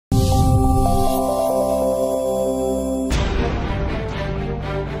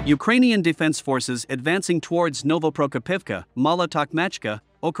Ukrainian defense forces advancing towards Novoprokopivka, Tokmachka,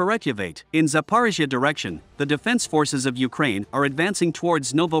 Ocheretuvate. In Zaporizhia direction, the defense forces of Ukraine are advancing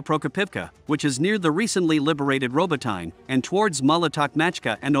towards Novoprokopivka, which is near the recently liberated Robotyne, and towards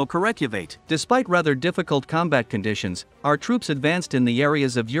Tokmachka and Ocheretuvate. Despite rather difficult combat conditions, our troops advanced in the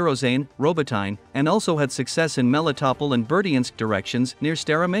areas of Urozane, Robotyne, and also had success in Melitopol and Berdyansk directions near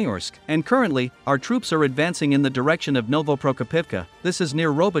Staromayorsk. And currently, our troops are advancing in the direction of Novoprokopivka, this is near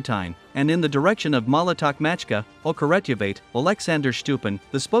Robotyne, and in the direction of Tokmachka, Ocheretuvate. Alexander Stupin,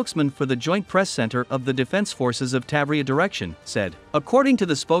 the spokesman for the Joint Press Center of the Defense Forces of Tavria Direction, said. According to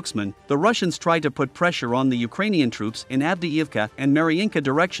the spokesman, the Russians tried to put pressure on the Ukrainian troops in Avdiivka and Mariinka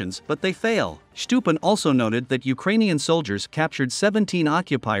directions, but they fail. Stupin also noted that Ukrainian soldiers captured 17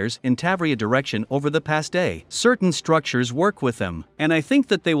 occupiers in Tavria direction over the past day. Certain structures work with them, and I think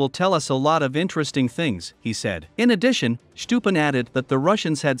that they will tell us a lot of interesting things, he said. In addition, Stupin added that the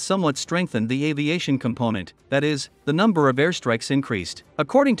Russians had somewhat strengthened the aviation component, that is, the number of airstrikes increased.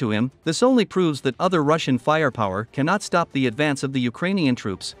 According to him, this only proves that other Russian firepower cannot stop the advance of the Ukrainian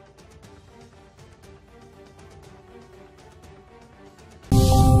troops,